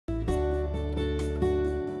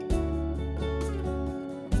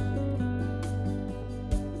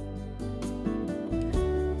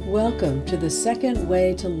Welcome to the second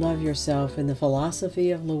way to love yourself in the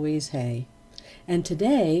philosophy of Louise Hay. And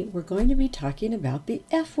today we're going to be talking about the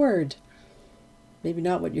F word. Maybe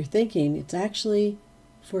not what you're thinking, it's actually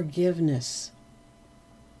forgiveness.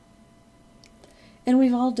 And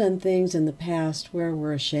we've all done things in the past where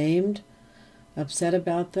we're ashamed, upset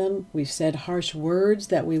about them. We've said harsh words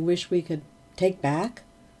that we wish we could take back.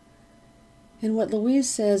 And what Louise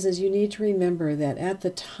says is you need to remember that at the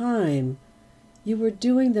time, you were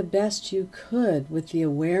doing the best you could with the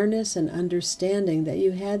awareness and understanding that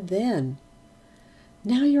you had then.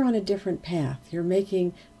 Now you're on a different path. You're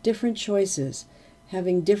making different choices,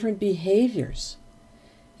 having different behaviors.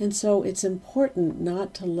 And so it's important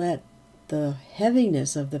not to let the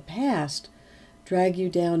heaviness of the past drag you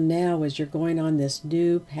down now as you're going on this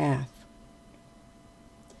new path.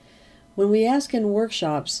 When we ask in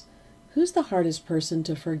workshops, who's the hardest person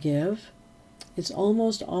to forgive? It's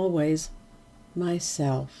almost always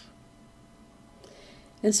myself.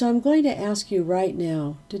 And so I'm going to ask you right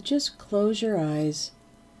now to just close your eyes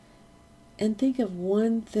and think of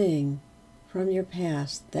one thing from your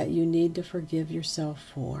past that you need to forgive yourself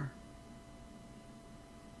for.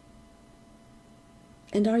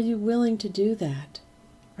 And are you willing to do that?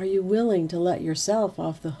 Are you willing to let yourself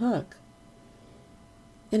off the hook?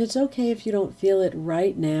 And it's okay if you don't feel it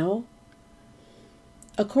right now.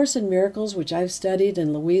 A Course in Miracles, which I've studied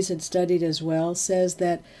and Louise had studied as well, says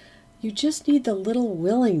that you just need the little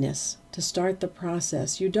willingness to start the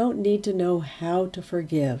process. You don't need to know how to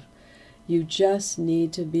forgive. You just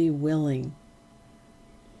need to be willing.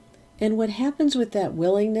 And what happens with that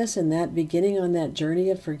willingness and that beginning on that journey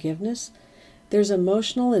of forgiveness, there's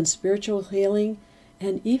emotional and spiritual healing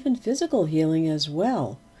and even physical healing as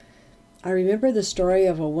well. I remember the story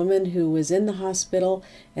of a woman who was in the hospital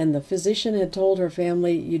and the physician had told her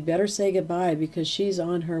family, you'd better say goodbye because she's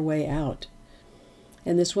on her way out.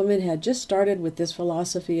 And this woman had just started with this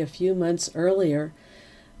philosophy a few months earlier,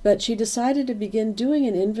 but she decided to begin doing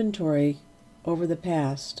an inventory over the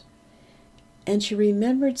past. And she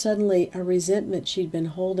remembered suddenly a resentment she'd been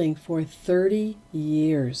holding for 30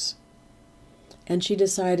 years. And she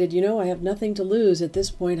decided, I have nothing to lose at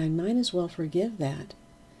this point. I might as well forgive that.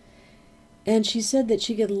 And she said that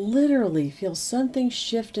she could literally feel something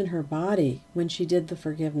shift in her body when she did the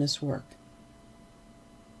forgiveness work.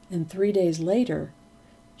 And 3 days later,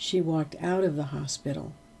 she walked out of the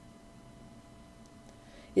hospital.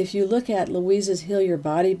 If you look at Louise's Heal Your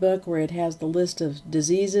Body book, where it has the list of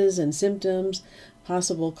diseases and symptoms,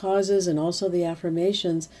 possible causes, and also the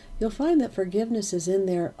affirmations, you'll find that forgiveness is in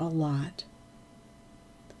there a lot.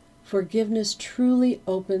 Forgiveness truly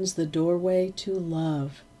opens the doorway to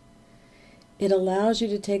love. It allows you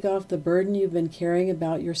to take off the burden you've been carrying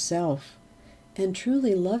about yourself and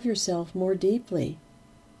truly love yourself more deeply.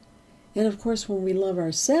 And of course, when we love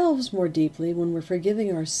ourselves more deeply, when we're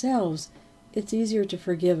forgiving ourselves, it's easier to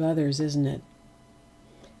forgive others, isn't it?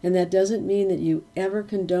 And that doesn't mean that you ever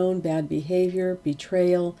condone bad behavior,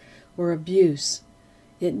 betrayal, or abuse.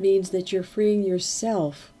 It means that you're freeing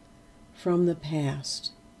yourself from the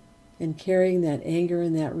past and carrying that anger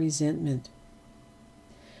and that resentment.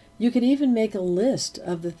 You could even make a list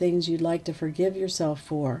of the things you'd like to forgive yourself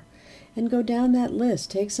for and go down that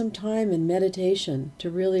list. Take some time in meditation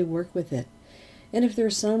to really work with it. And if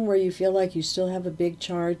there's some where you feel like you still have a big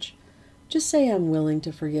charge, just say, I'm willing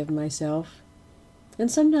to forgive myself.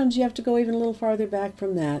 And sometimes you have to go even a little farther back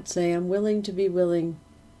from that. Say, I'm really to be willing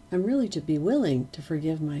to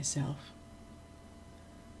forgive myself.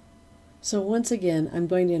 So once again, I'm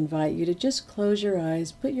going to invite you to just close your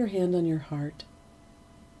eyes, put your hand on your heart,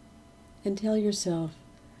 and tell yourself,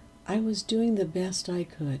 I was doing the best I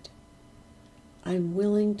could. I'm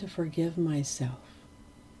willing to forgive myself.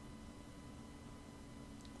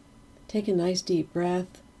 Take a nice deep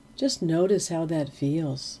breath. Just notice how that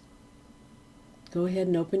feels. Go ahead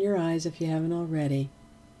and open your eyes if you haven't already.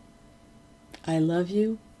 I love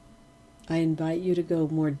you. I invite you to go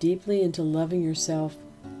more deeply into loving yourself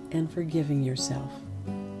and forgiving yourself.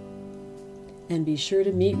 And be sure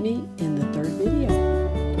to meet me in the third video.